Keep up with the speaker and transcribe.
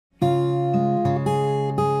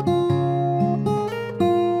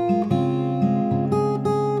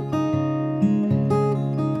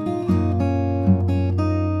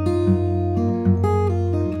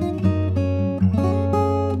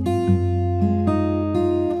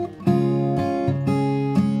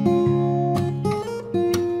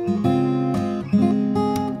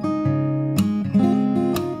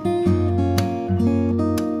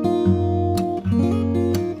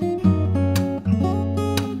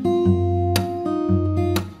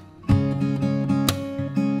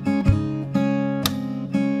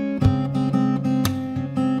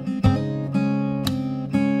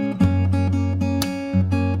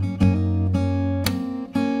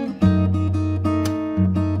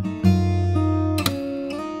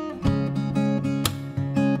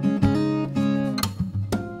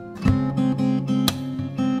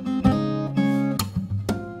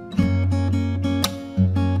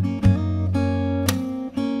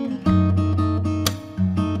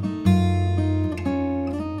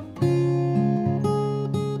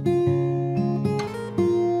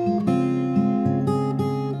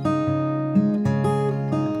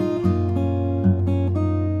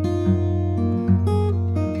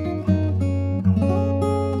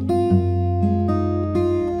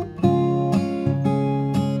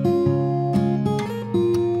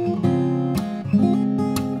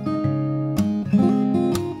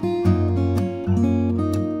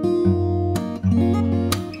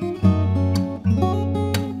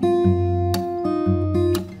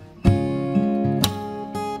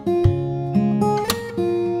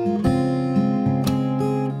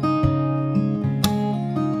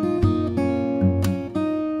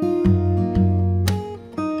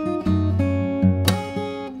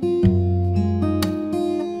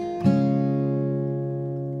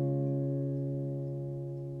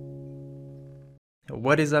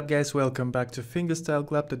What is up guys, welcome back to Fingerstyle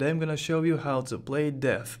Club. Today I'm gonna show you how to play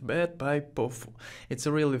Death Bed by Powfu. It's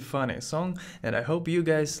a really funny song and I hope you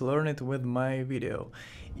guys learn it with my video.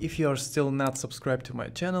 If you are still not subscribed to my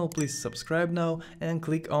channel, please subscribe now and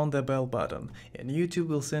click on the bell button. And YouTube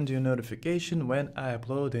will send you a notification when I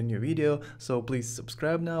upload a new video, so please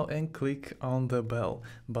subscribe now and click on the bell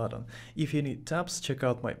button. If you need tabs, check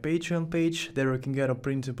out my Patreon page. There you can get a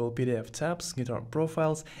printable PDF tabs, guitar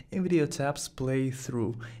profiles and video tabs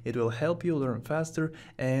playthrough. It will help you learn faster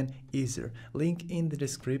and easier. Link in the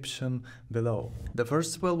description below. The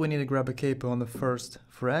first of all, we need to grab a capo on the first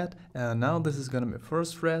fret, and now this is gonna be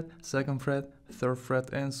first fret, second fret, third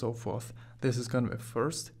fret, and so forth. This is gonna be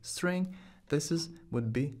first string,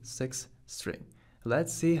 would be sixth string.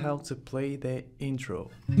 Let's see how to play the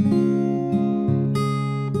intro.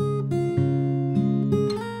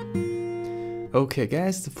 Okay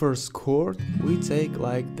guys, the first chord we take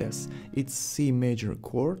like this. It's C major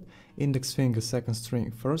chord, index finger second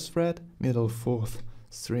string first fret, middle fourth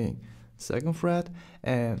string second fret,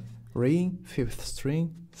 and ring fifth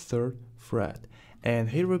string third fret. And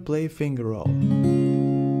here we play finger roll.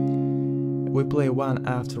 We play one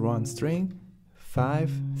after one string,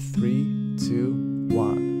 5, 3, 2,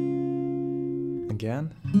 1.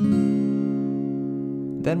 Again.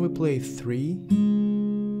 Then we play 3,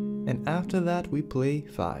 and after that we play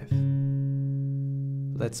 5.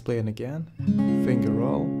 Let's play it again. Finger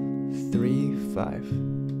roll, 3, 5.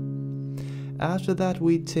 After that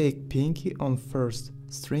we take pinky on first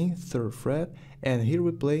string, third fret, and here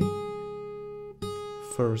we play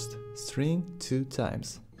first string 2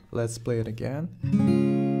 times. Let's play it again.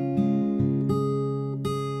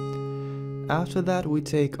 After that we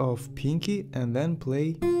take off pinky and then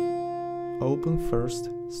play open first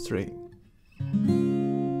string.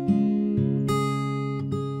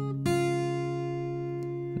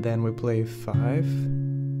 Then we play 5.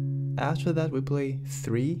 After that we play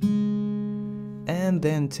 3, and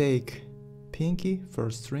then take pinky,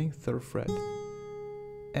 first string, third fret,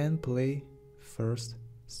 and play first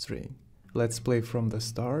string. Let's play from the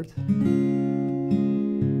start.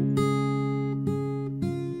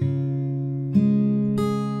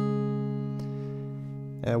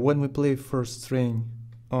 When we play first string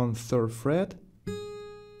on third fret,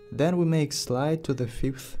 then we make slide to the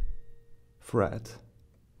fifth fret.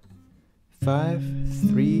 5,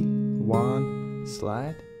 3, 1,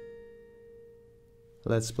 slide.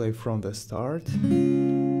 Let's play from the start.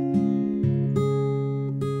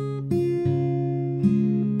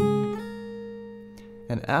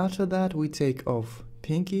 And after that we take off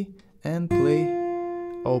pinky and play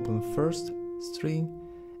open first string,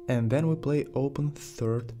 and then we play open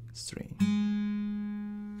third string.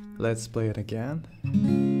 Let's play it again.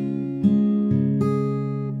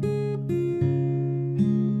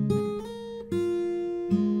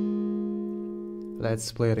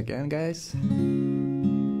 Let's play it again, guys.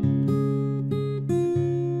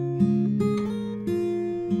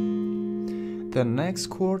 The next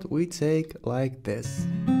chord we take like this.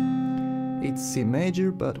 It's C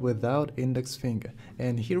major but without index finger,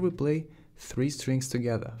 and here we play 3 strings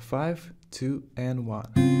together, 5, 2 and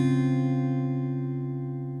 1.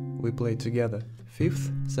 We play together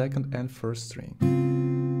 5th, 2nd and 1st string.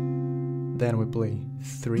 Then we play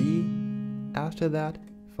 3, after that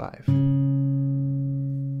 5.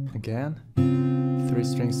 Again, 3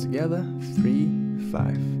 strings together, 3,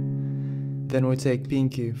 5. Then we take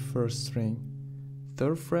pinky, first string,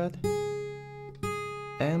 third fret,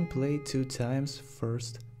 and play 2 times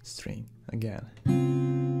first string again.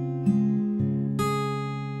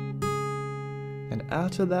 And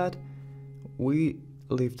after that we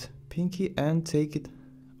lift pinky and take it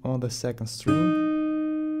on the second string,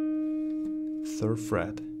 third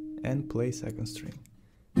fret, and play second string.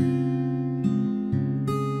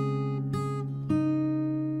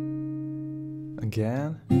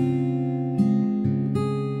 Again.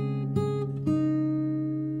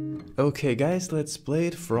 Okay guys, let's play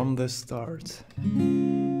it from the start.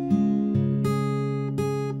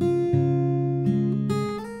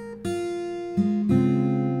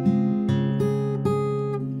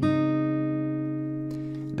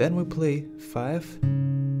 Then we play 5,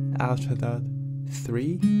 after that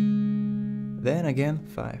 3, then again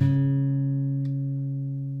 5,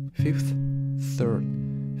 5th, 3rd,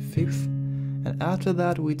 5th, and after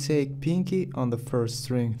that we take pinky on the first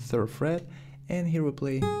string, third fret, and here we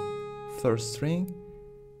play first string,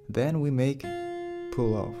 then we make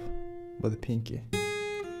pull off with the pinky.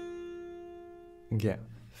 Again,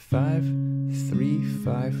 5, 3,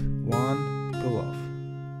 5, 1, pull off.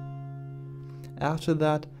 After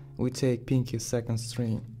that we take pinky second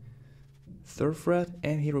string, third fret,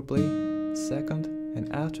 and here we play second,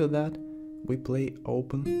 and after that we play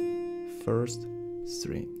open first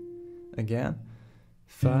string. Again,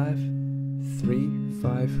 5, 3,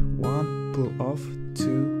 5, 1, pull off,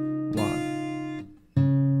 2, 1.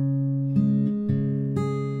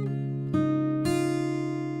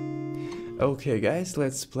 Okay guys,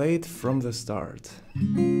 let's play it from the start.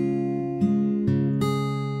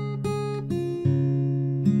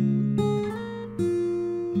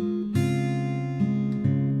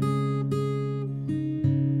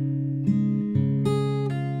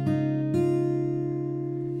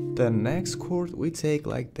 The next chord we take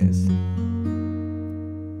like this.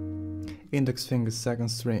 Index finger 2nd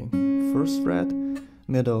string, 1st fret,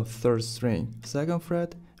 middle 3rd string, 2nd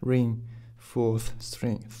fret, ring 4th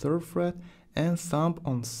string, 3rd fret, and thumb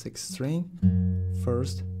on 6th string,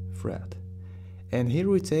 1st fret. And here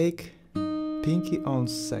we take pinky on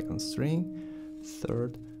 2nd string,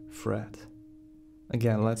 3rd fret.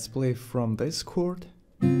 Again, let's play from this chord.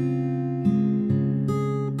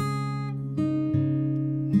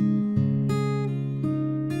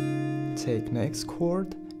 Take next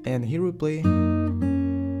chord, and here we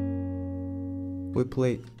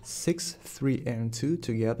play 6, 3, and 2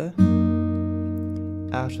 together.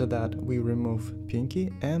 After that we remove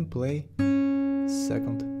pinky and play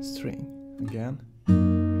 2nd string again.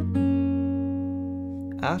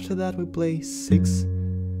 After that we play 6,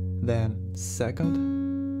 then 2nd,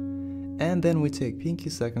 and then we take pinky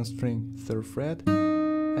 2nd string, 3rd fret,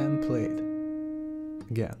 and play it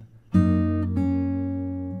again.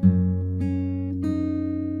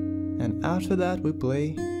 And after that we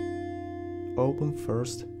play open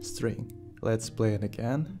 1st string. Let's play it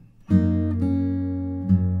again.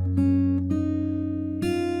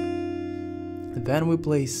 Then we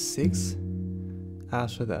play 6,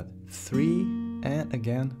 after that 3, and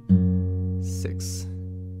again 6.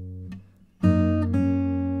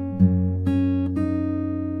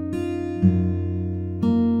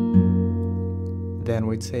 Then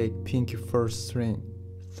we take pinky 1st string,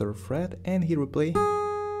 3rd fret, and here we play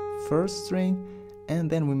 1st string, and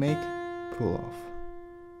then we make pull off.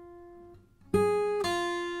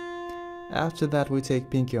 After that we take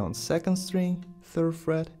pinky on 2nd string, 3rd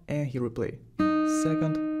fret, and here we play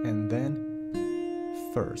 2nd and then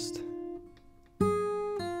 1st.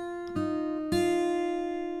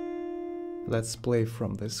 Let's play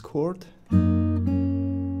from this chord.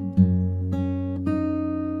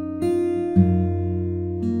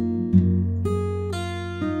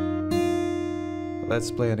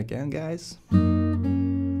 Let's play it again, guys.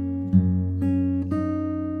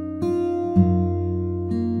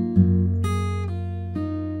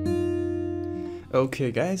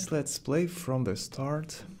 Okay guys, let's play from the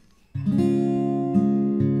start.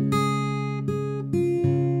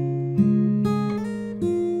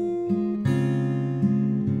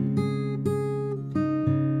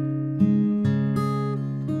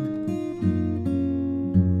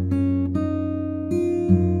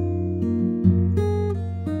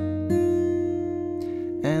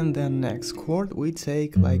 And then next chord we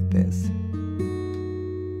take like this.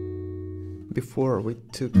 Before we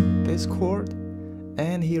took this chord,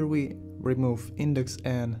 and here we remove index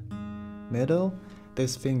and middle,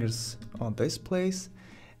 these fingers on this place,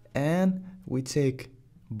 and we take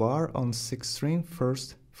bar on 6th string,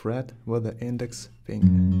 1st fret with the index finger.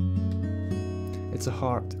 It's a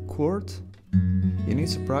hard chord. You need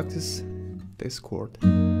to practice this chord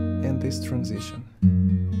and this transition.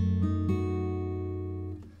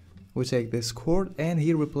 We take this chord, and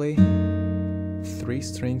here we play 3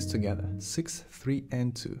 strings together, 6, 3,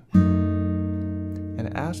 and 2.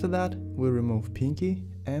 And after that we remove pinky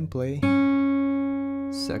and play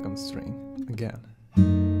 2nd string again.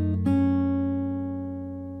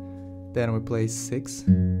 Then we play 6,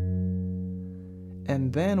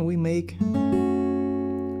 and then we make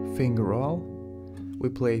finger roll. We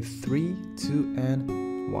play 3, 2,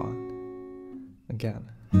 and 1 again.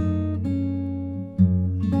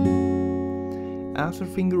 After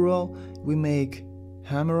finger roll we make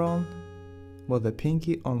hammer on with the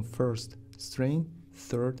pinky on 1st string,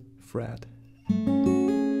 3rd fret.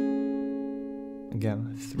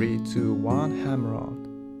 Again, 3, 2, 1, hammer on.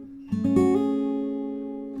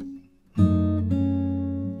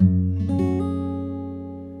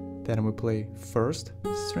 Then we play 1st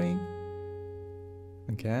string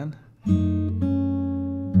again.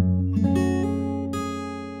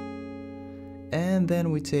 And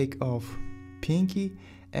then we take off pinky,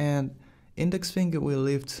 and index finger we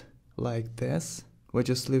lift like this. We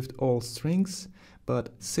just lift all strings,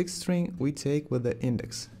 but 6th string we take with the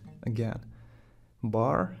index again.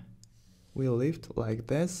 Bar we lift like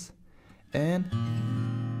this, and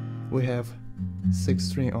we have 6th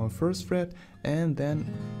string on 1st fret, and then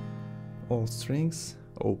all strings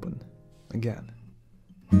open again.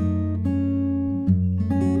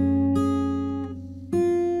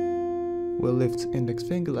 We'll lift index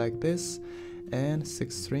finger like this, and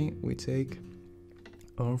 6th string we take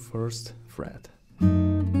on 1st fret.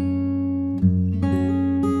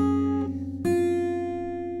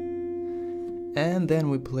 And then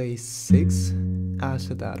we play 6.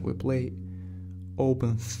 After that we play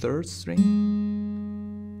open 3rd string,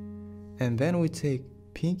 and then we take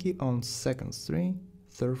pinky on 2nd string,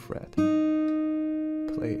 3rd fret.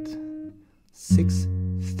 Play it 6,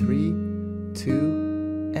 3,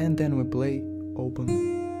 2, and then we play open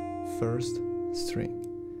 1st string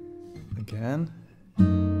again.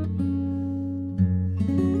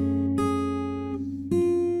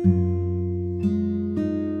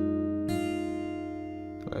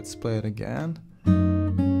 Let's play it again.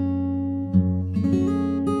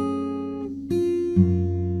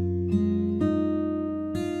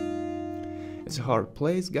 It's a hard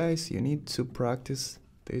place, guys. You need to practice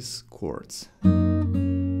these chords.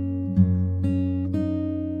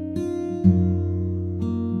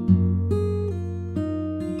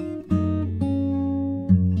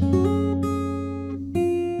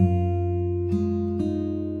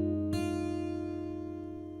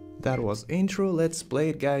 That was intro. Let's play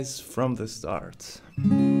it, guys, from the start.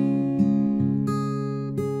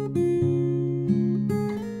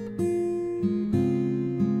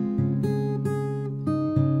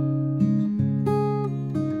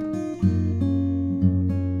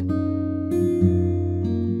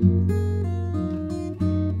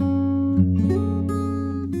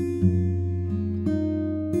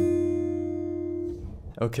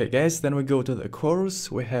 Okay, guys, then we go to the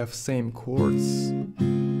chorus. We have same chords.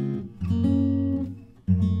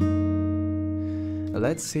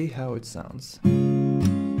 Let's see how it sounds.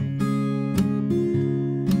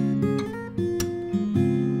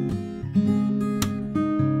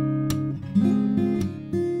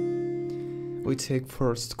 We take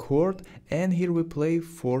first chord, and here we play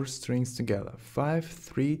 4 strings together. 5,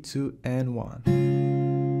 3, 2, and 1.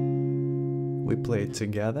 We play it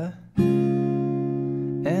together,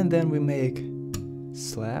 and then we make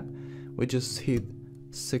slap. We just hit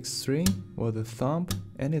 6th string with the thumb,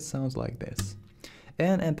 and it sounds like this.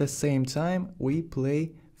 And at the same time we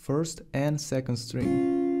play 1st and 2nd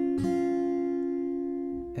string,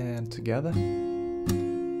 and together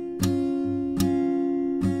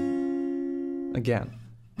again.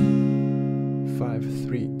 5,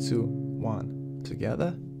 3, 2, 1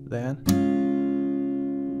 together, then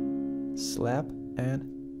slap and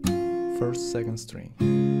 1st, 2nd string.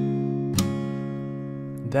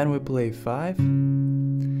 Then we play 5,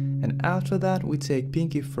 and after that we take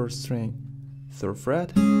pinky 1st string, 3rd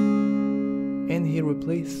fret, and here we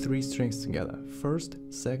play 3 strings together, 1st,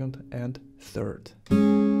 2nd, and 3rd.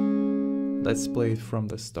 Let's play it from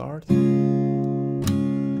the start.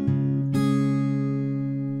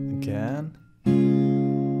 Again.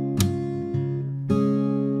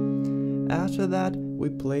 After that we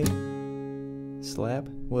play slap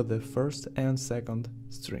with the 1st and 2nd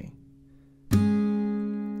string.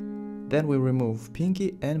 Then we remove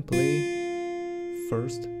pinky and play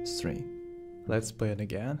 1st string. Let's play it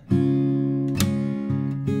again.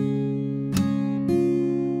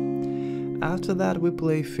 After that we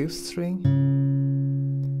play 5th string,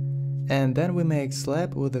 and then we make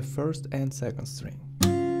slap with the 1st and 2nd string.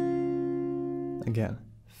 Again,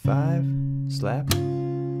 5, slap.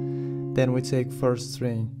 Then we take 1st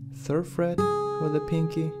string, 3rd fret with the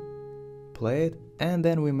pinky, play it, and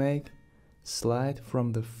then we make slide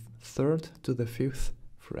from the 3rd to the 5th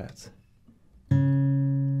fret.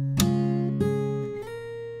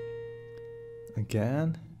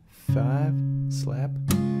 Again, 5, slap,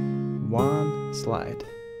 1, slide.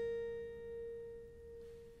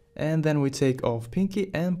 And then we take off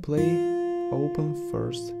pinky and play open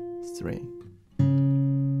 1st string.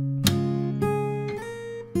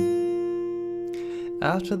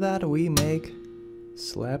 After that we make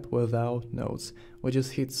slap without notes. We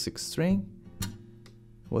just hit 6th string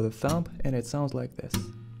with a thumb, and it sounds like this.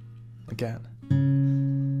 Again.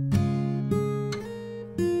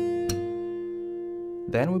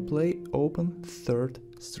 Then we play open 3rd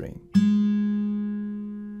string.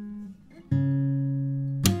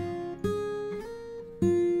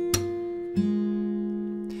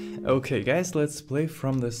 Okay, guys, let's play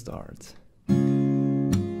from the start.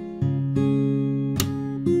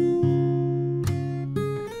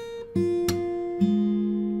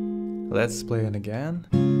 Let's play it again.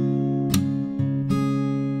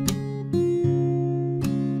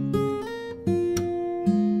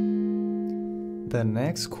 The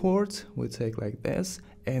next chord we take like this,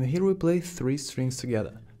 and here we play 3 strings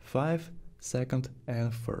together, 5, 2nd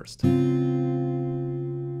and 1st.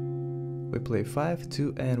 We play 5,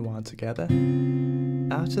 2 and 1 together.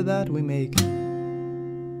 After that we make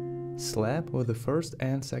slap with the 1st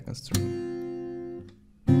and 2nd string.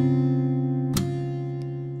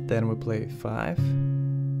 Then we play 5,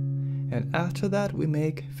 and after that we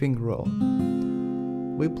make finger roll.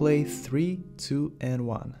 We play 3, 2 and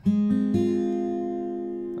 1.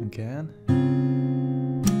 Again.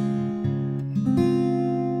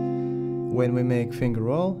 When we make finger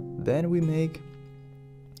roll, then we make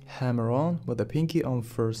hammer on with the pinky on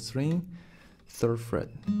 1st string, 3rd fret.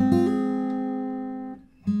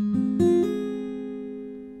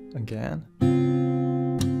 Again.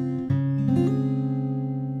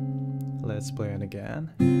 Let's play it again.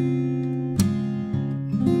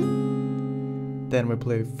 Then we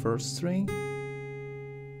play 1st string,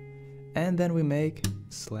 and then we make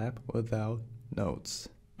slap without notes.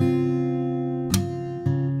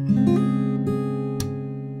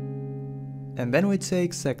 And then we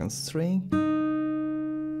take 2nd string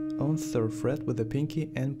on 3rd fret with the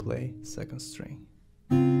pinky and play 2nd string.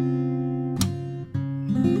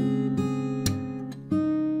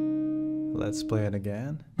 Let's play it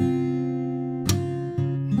again.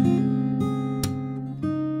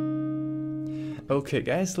 Okay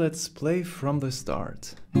guys, let's play from the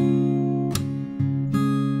start.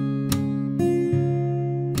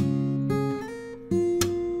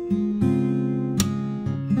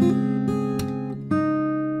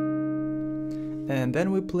 And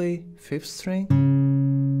then we play 5th string.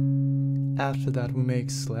 After that we make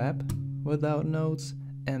slap without notes,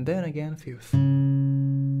 and then again 5th.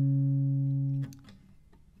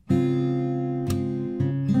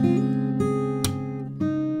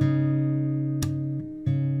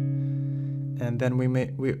 And then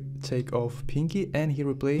we take off pinky, and here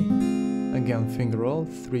we play again finger roll,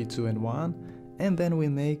 3, 2 and 1, and then we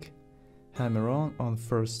make hammer on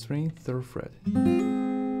 1st string, 3rd fret.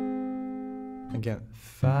 Again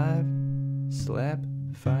 5, slap,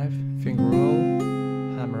 5, finger roll,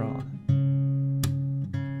 hammer on.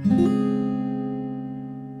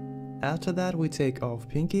 After that we take off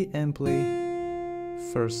pinky and play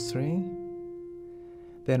 1st string.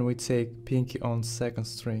 Then we take pinky on 2nd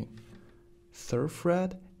string, 3rd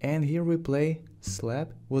fret, and here we play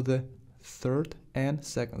slap with the 3rd and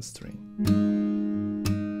 2nd string.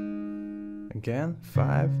 Again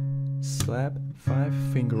 5, slap, 5,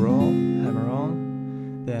 finger roll, hammer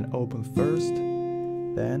on, then open 1st,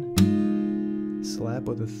 then slap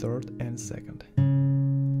with the 3rd and 2nd.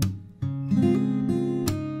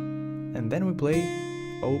 And then we play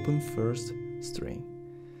open 1st string.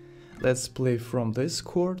 Let's play from this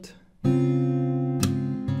chord.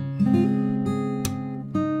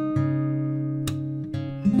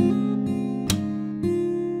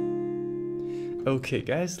 Okay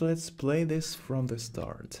guys, let's play this from the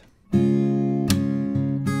start.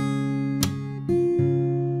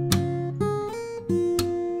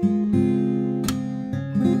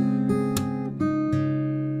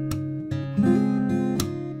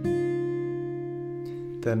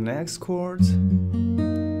 The next chord,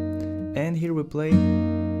 and here we play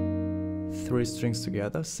 3 strings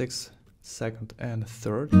together, 6th, 2nd and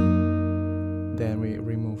 3rd. Then we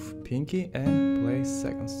remove pinky and play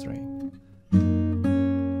 2nd string.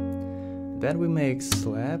 Then we make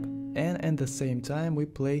slap, and at the same time we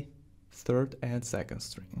play 3rd and 2nd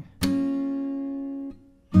string.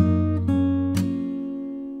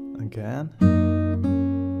 Again.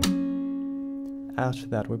 After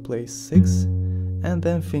that we play 6, and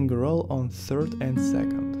then finger roll on 3rd and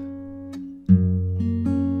 2nd.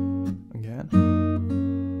 Again.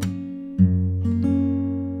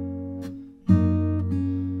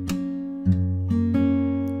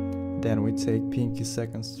 Then we take pinky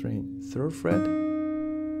 2nd string, 3rd fret,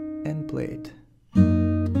 and play it.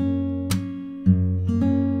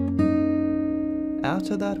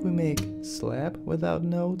 After that we make slap without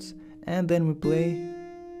notes, and then we play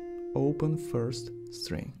open 1st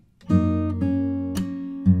string.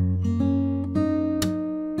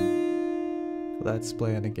 Let's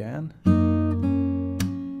play it again.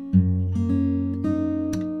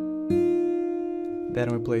 Then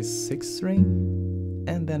we play 6th string,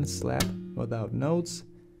 and then slap without notes,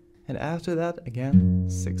 and after that again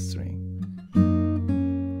 6th string.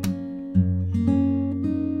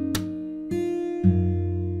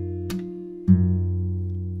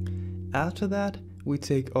 After that we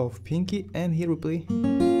take off pinky, and here we play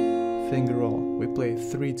finger roll. We play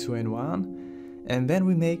 3, 2 and 1, and then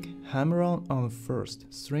we make hammer on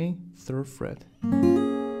 1st string, 3rd fret.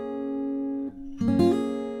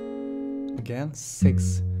 Again,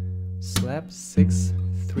 6, slap, 6,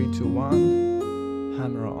 3, 2, 1,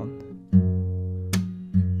 hammer on.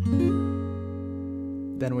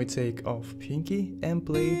 Then we take off pinky and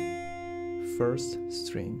play first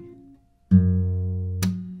string.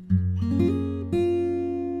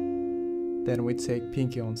 Then we take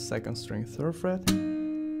pinky on second string, third fret,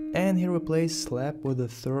 and here we play slap with the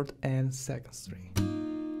third and second string.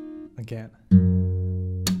 Again.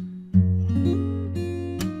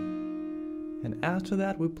 And after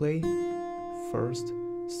that we play first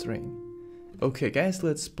string. Okay guys,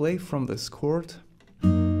 let's play from this chord.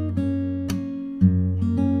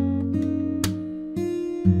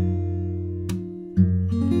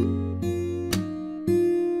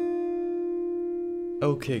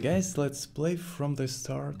 Okay guys, let's play from the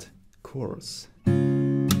start chorus.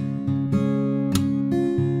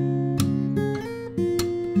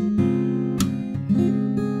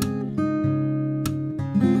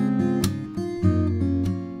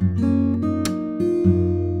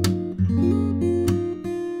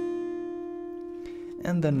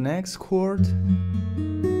 And the next chord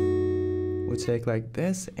we take like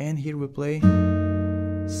this, and here we play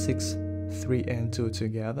 6, 3 and 2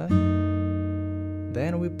 together.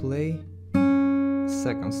 Then we play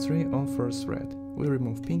second string on first fret. We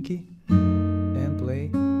remove pinky and play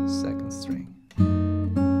second string.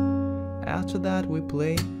 After that we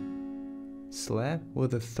play slap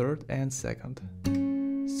with the third and second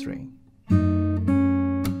string.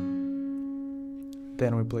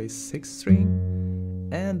 Then we play sixth string,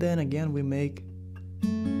 and then again we make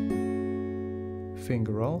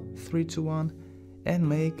finger roll 3 to 1 and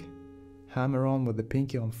make hammer on with the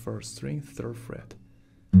pinky on first string, third fret.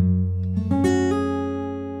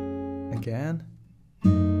 Again.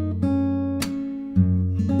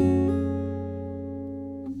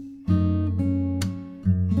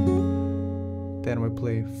 Then we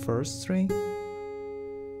play first string,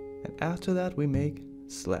 and after that we make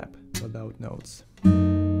slap without notes.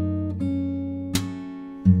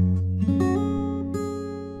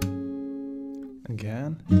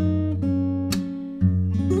 Again.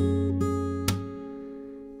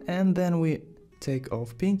 And then we take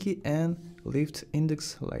off pinky and lift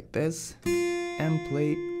index like this and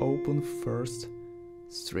play open first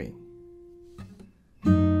string.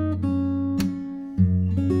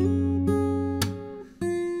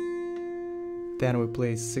 Then we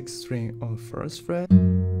play sixth string on first fret,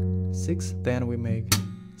 6, then we make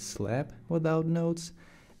slap without notes,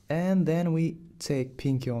 and then we take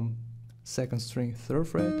pinky on second string, third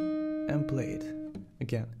fret and play it.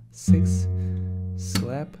 Again, 6,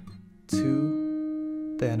 slap,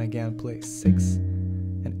 2, then again play 6,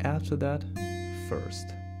 and after that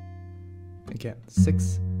first. Again,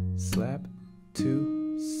 6, slap,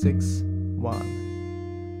 2, 6, 1.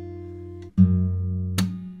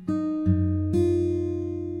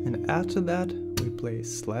 And after that we play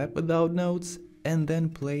slap without notes and then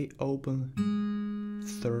play open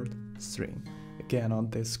third string. Again on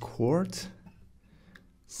this chord,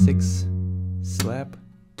 6, slap,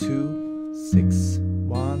 2, 6,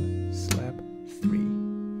 1, slap, 3.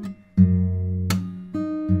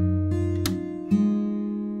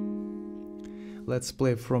 Let's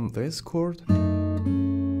play from this chord.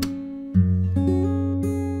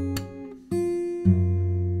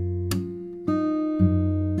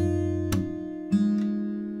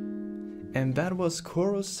 And that was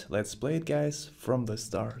chorus. Let's play it, guys, from the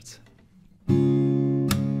start.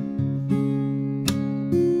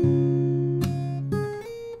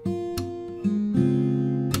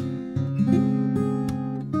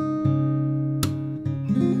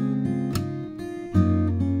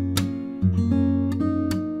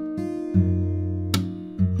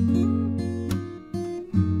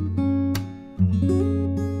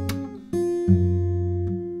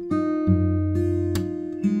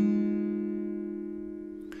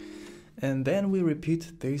 And then we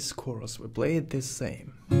repeat this chorus, we play it the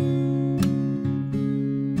same.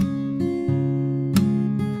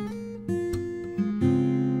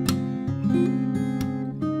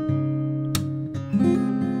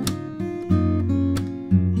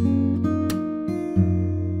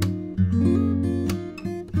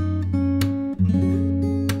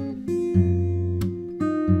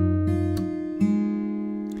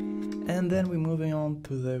 And then we're moving on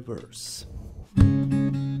to the verse.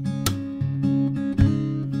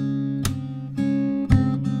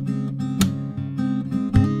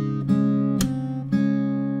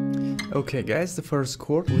 Okay guys, the first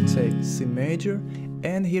chord we take C major,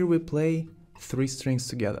 and here we play 3 strings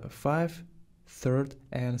together, 5, 3rd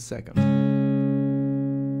and 2nd.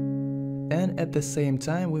 And at the same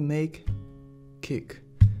time we make kick.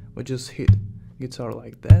 We just hit guitar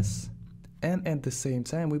like this and at the same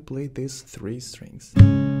time we play these 3 strings.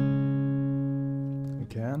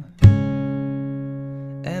 Again.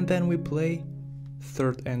 And then we play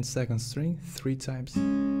 3rd and 2nd string 3 times.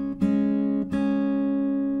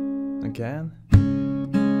 Again.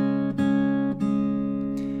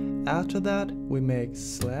 After that we make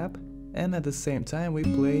slap, and at the same time we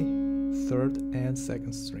play 3rd and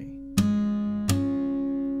 2nd string.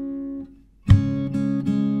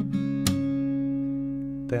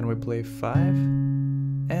 Then we play 5,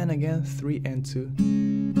 and again 3 and 2,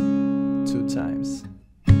 2 times.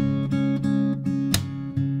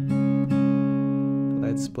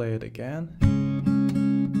 Let's play it again.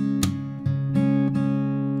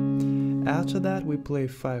 After that we play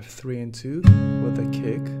 5, 3 and 2 with a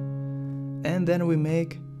kick, and then we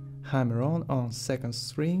make hammer-on 2nd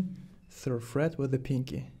string, 3rd fret with the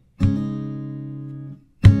pinky.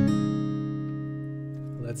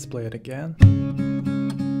 Let's play it again.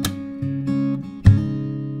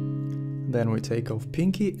 Then we take off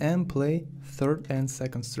pinky and play 3rd and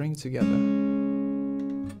 2nd string together.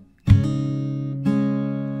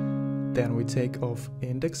 Then we take off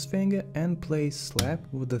index finger and play slap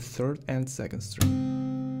with the 3rd and 2nd string.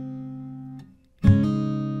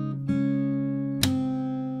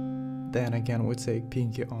 Then again we take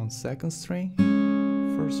pinky on 2nd string,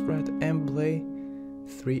 1st fret, and play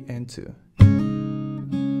 3 and 2.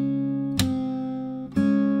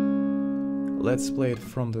 Let's play it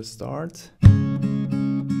from the start.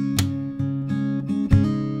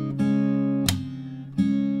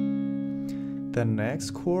 The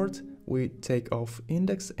next chord we take off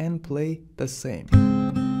index and play the same.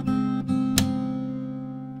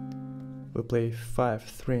 We play 5,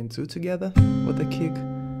 3 and 2 together with a kick,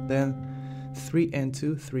 then 3 and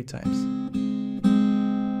 2 3 times.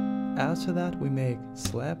 After that we make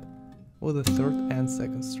slap with the 3rd and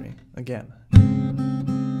 2nd string again.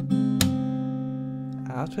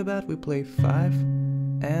 After that we play 5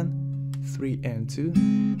 and 3 and 2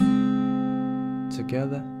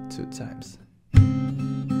 together 2 times.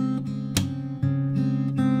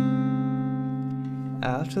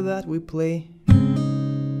 After that we play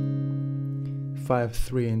 5,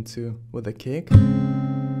 3 and 2 with a kick,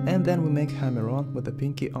 and then we make hammer-on with the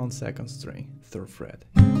pinky on 2nd string, 3rd fret.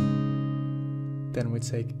 Then we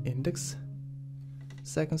take index,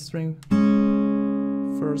 2nd string,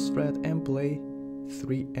 1st fret, and play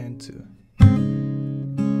 3 and 2.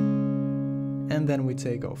 And then we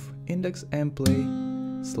take off index and play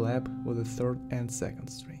slap with the 3rd and 2nd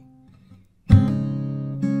string.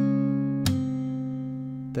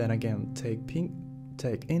 Then again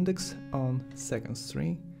take index on 2nd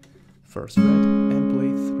string, 1st fret, and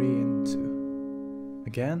play 3 and 2.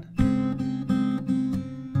 Again.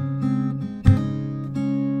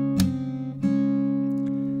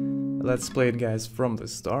 Let's play it, guys, from the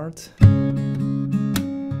start.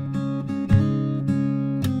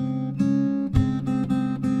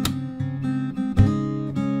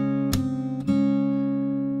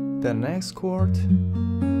 The next chord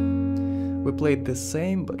we played the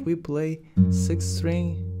same, but we play 6th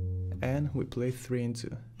string and we play 3 and 2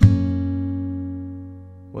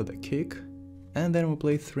 with a kick, and then we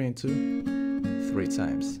play 3 and 2 3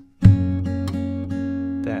 times.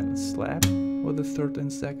 Then slap with the 3rd and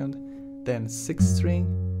 2nd, then 6th string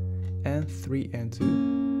and 3 and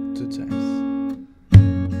 2 2 times.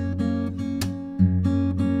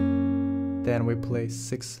 Then we play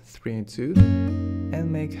 6, 3 and 2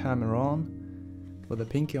 and make hammer-on with the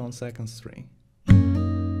pinky on 2nd string.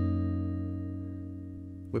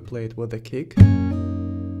 We play it with a kick.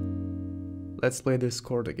 Let's play this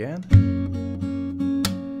chord again.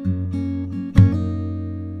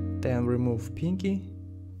 Then remove pinky,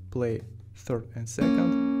 play 3rd and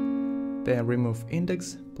 2nd. Then remove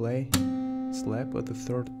index, play slap with the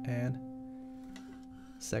 3rd and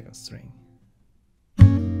 2nd string.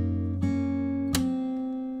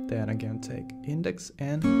 Then again take index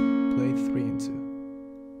and play 3 and 2.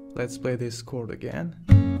 Let's play this chord again.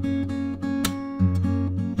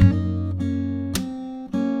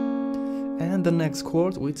 And the next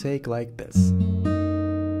chord we take like this.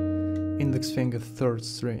 Index finger 3rd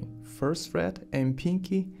string, 1st fret, and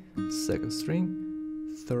pinky 2nd string,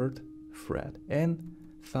 3rd fret, and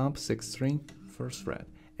thumb 6th string, 1st fret.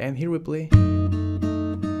 And here we play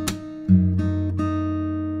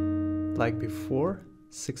like before,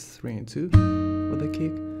 6, 3 and 2 with a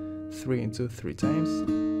kick, 3 and 2 3 times,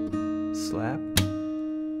 slap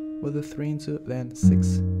with a 3 and 2, then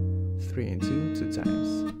 6, 3 and 2 2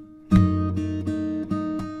 times.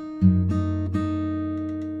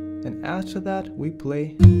 And after that we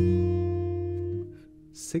play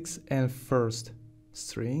 6 and 1st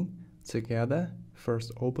string together,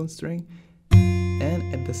 1st open string,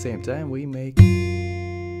 and at the same time we make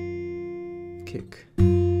kick.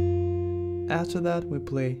 After that we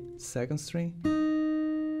play second string.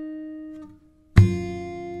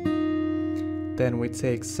 Then we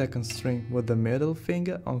take second string with the middle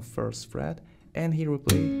finger on first fret, and here we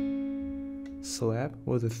play slap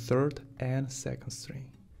with the third and second string.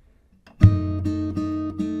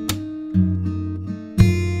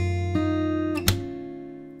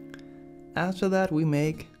 After that we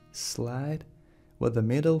make slide with the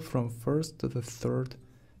middle from first to the third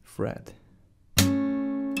fret.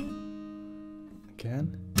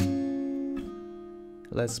 Again.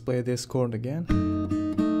 Let's play this chord again.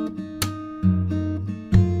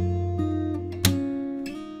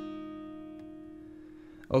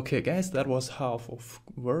 Okay guys, that was half of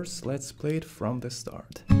verse. Let's play it from the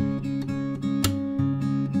start.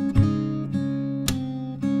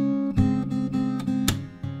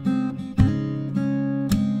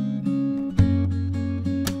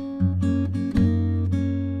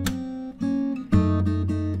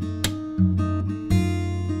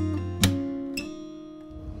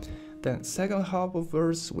 Then second half of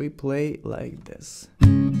verse we play like this.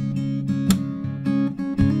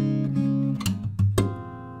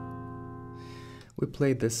 We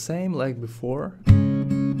play the same like before.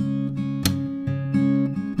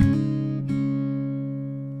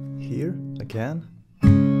 Here again.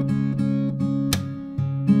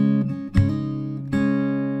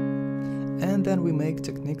 And then we make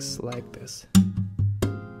techniques like this.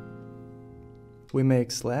 We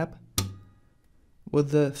make slap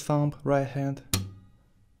with the thumb right hand,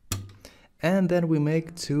 and then we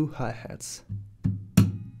make two hi-hats.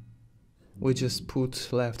 We just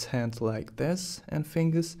put left hand like this and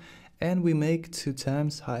fingers, and we make 2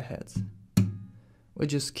 times hi-hats. We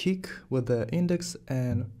just kick with the index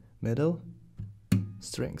and middle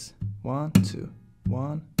strings. 1, 2,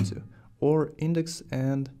 1, 2, or index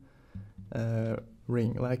and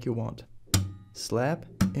ring like you want. Slap,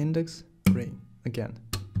 index, ring again.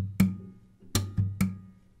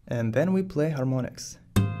 And then we play harmonics.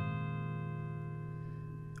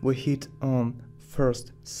 We hit on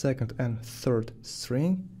first, second and third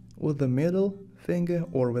string with the middle finger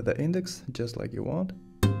or with the index, just like you want.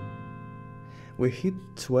 We hit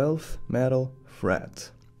 12th metal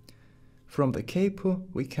fret. From the capo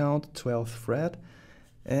we count 12th fret,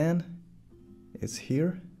 and it's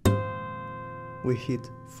here. We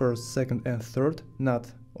hit first, second and third,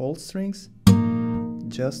 not all strings,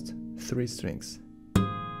 just 3 strings.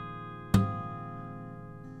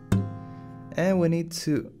 And we need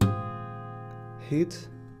to hit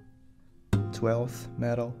 12th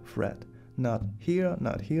metal fret. Not here,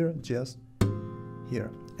 just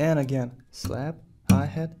here. And again, slap,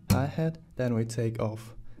 hi-hat, hi-hat. Then we take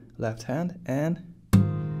off left hand and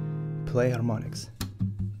play harmonics.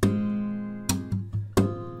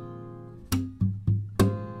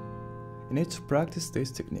 You need to practice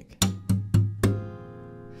this technique.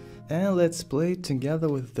 And let's play it together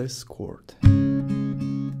with this chord.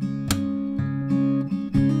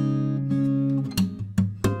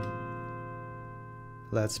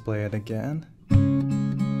 Let's play it again.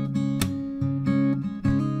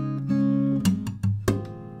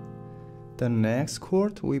 The next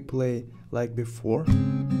chord we play like before.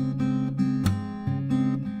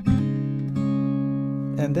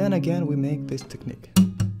 And then again we make this technique.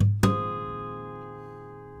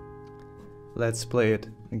 Let's play it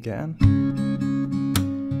again.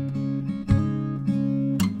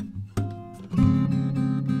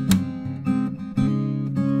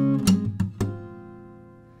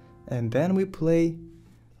 And then we play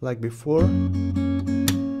like before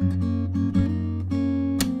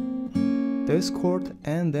this chord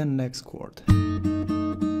and then next chord.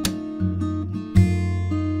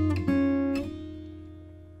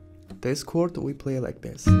 This chord we play like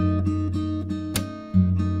this,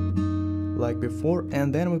 like before,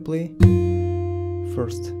 and then we play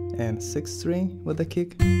first and sixth string with the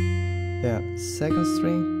kick, then second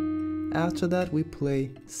string. After that we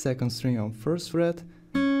play second string on first fret,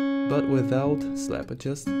 but without slap,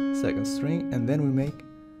 just second string, and then we make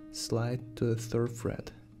slide to the third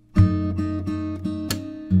fret.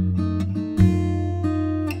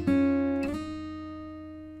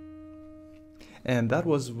 And that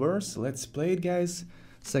was verse. Let's play it, guys.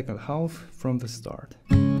 Second half from the start.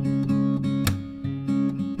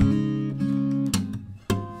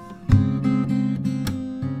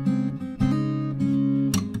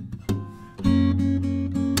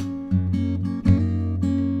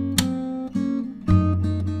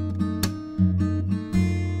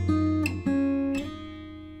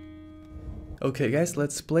 Okay guys,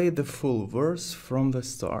 let's play the full verse from the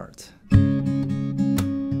start.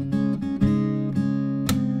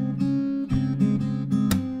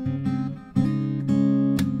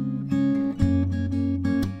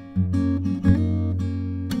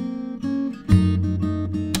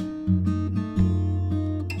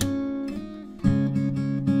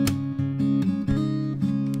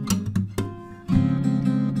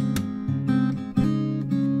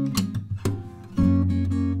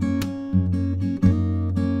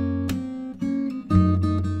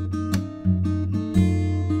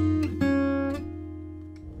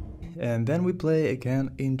 and then we play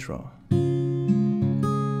again intro.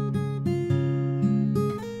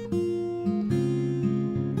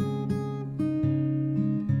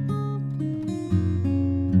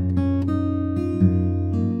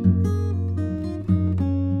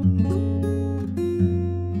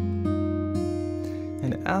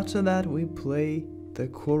 And after that we play the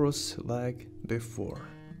chorus like before.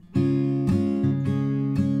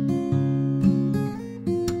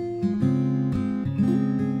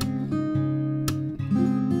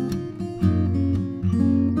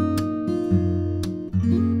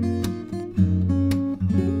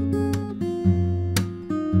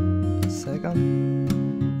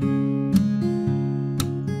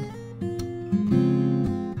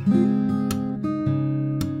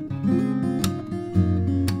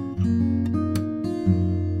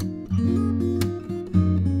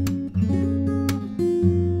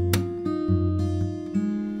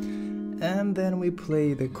 And then we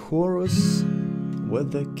play the chorus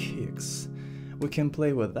with the kicks. We can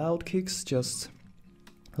play without kicks, just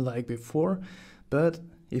like before, but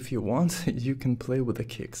if you want, you can play with the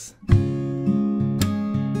kicks.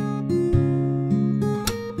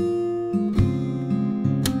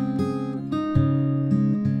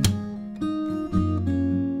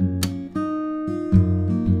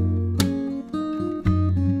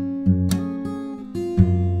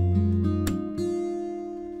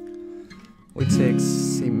 We take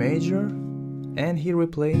C major, and here we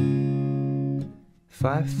play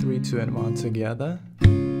 5, 3, 2 and 1 together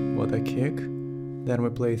with a kick. Then we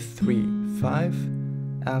play 3, 5.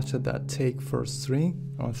 After that take first string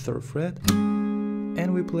on 3rd fret,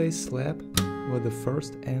 and we play slap with the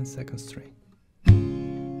 1st and 2nd string.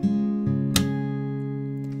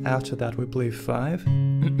 After that we play 5,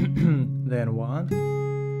 then 1,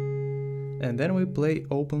 and then we play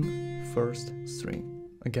open 1st string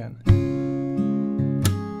again.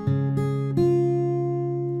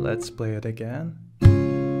 Let's play it again.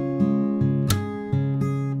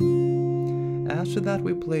 After that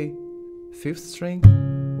we play 5th string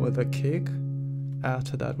with a kick.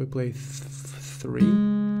 After that we play 3.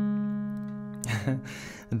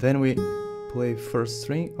 And then we play 1st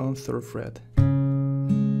string on 3rd fret.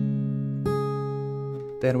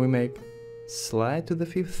 Then we make slide to the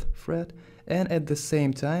 5th fret, and at the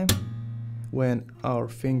same time, when our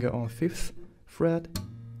finger on 5th fret,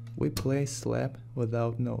 we play slap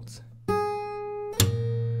without notes.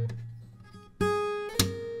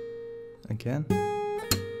 Again,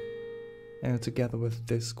 and together with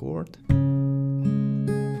this chord.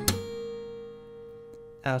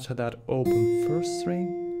 After that open 1st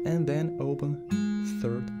string, and then open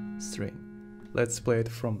 3rd string. Let's play it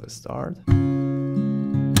from the start.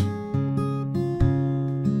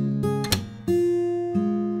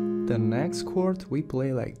 The next chord we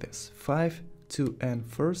play like this: 5, 2 and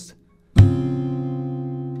 1st,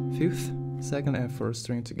 5th, 2nd and 1st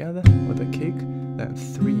string together with a kick, then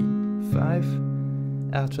 3, 5.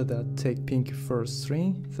 After that take pinky 1st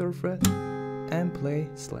string, 3rd fret, and play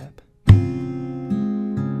slap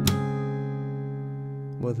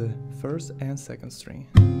with the 1st and 2nd string.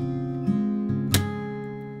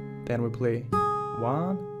 Then we play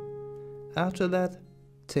 1. After that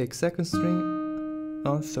take 2nd string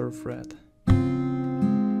on 3rd fret.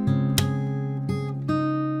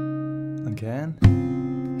 Again.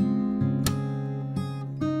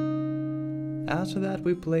 After that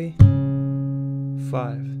we play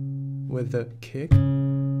 5 with the kick,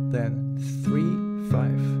 then 3,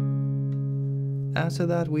 5. After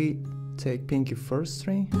that we take pinky 1st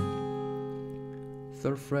string,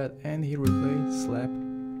 3rd fret, and here we play slap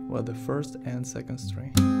with the 1st and 2nd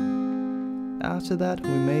string. After that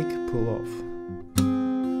we make pull off.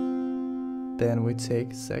 Then we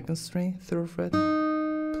take 2nd string, 3rd fret,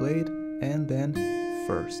 played, and then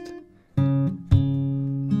 1st.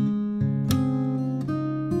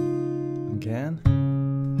 Again.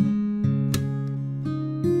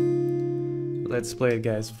 Let's play it,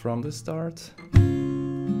 guys, from the start.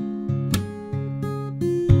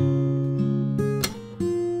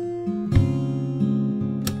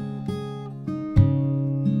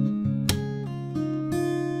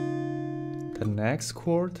 The next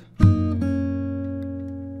chord,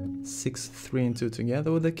 6, 3 and 2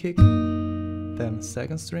 together with a kick, then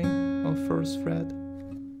 2nd string on 1st fret,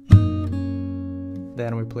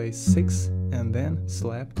 then we play 6 and then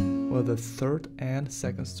slap with the 3rd and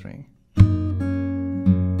 2nd string.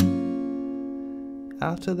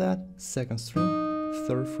 After that, 2nd string,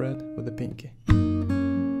 3rd fret with the pinky.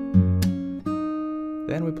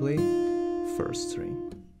 Then we play 1st string.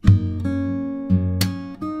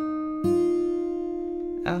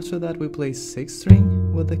 After that we play 6th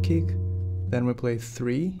string with the kick, then we play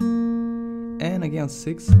 3, and again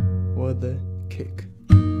 6 with the kick.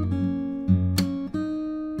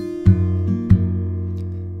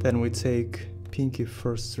 Then we take pinky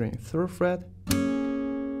 1st string 3rd fret,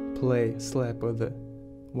 play slap with the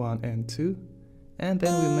 1 and 2, and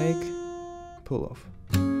then we make pull off.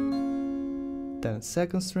 Then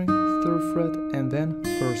 2nd string 3rd fret, and then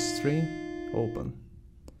 1st string open.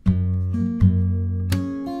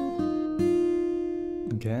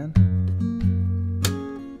 Again.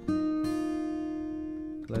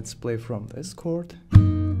 Let's play from this chord.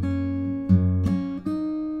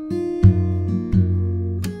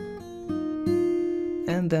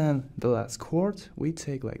 And then the last chord we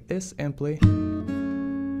take like this and play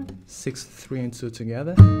 6, 3 and 2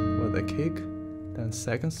 together with a kick, then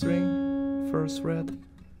 2nd string 1st fret,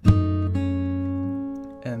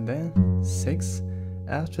 and then 6.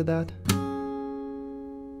 After that,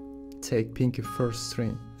 take pinky 1st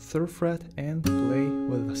string 3rd fret and play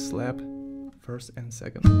with a slap 1st and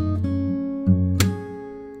 2nd.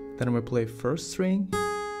 Then we play 1st string.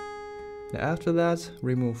 And after that,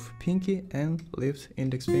 remove pinky and lift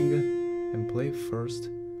index finger and play 1st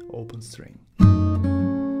open string.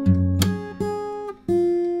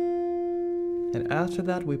 And after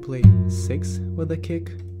that we play 6 with a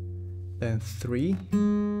kick, then 3,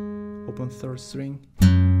 open 3rd string,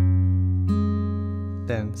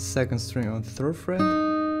 then 2nd string on 3rd fret,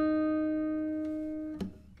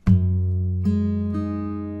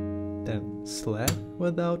 then slap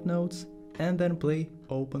without notes, and then play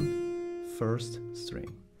open 1st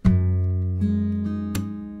string.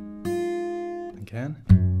 Again.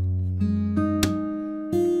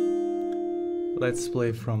 Let's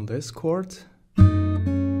play from this chord.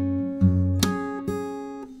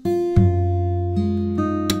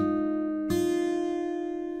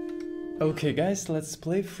 Okay guys, let's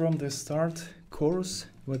play from the start chorus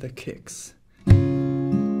with the kicks.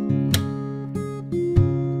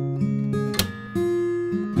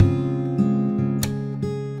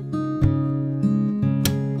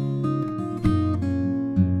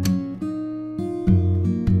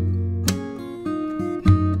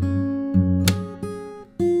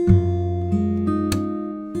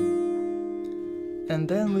 And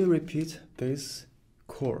then we repeat this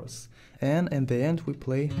chorus, and in the end we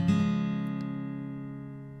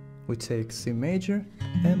take C major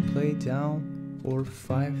and play down or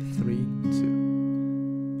 5, 3,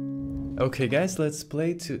 2. Okay guys, let's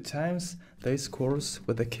play 2 times this chorus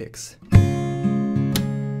with the kicks.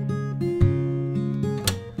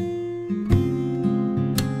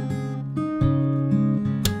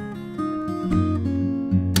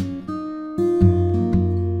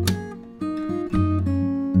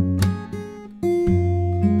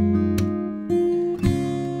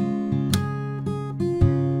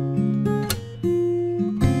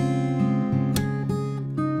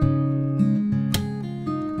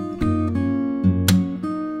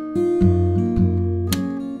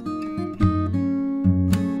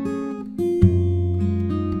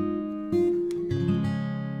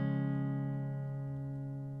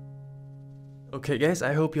 Okay guys,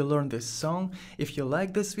 I hope you learned this song. If you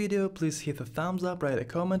like this video, please hit the thumbs up, write a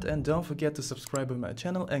comment, and don't forget to subscribe to my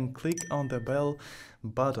channel and click on the bell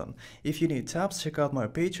button. If you need tabs, check out my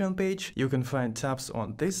Patreon page. You can find tabs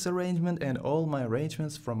on this arrangement and all my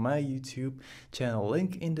arrangements from my YouTube channel,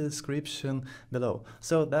 link in the description below.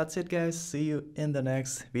 So that's it guys, see you in the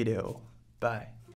next video. Bye.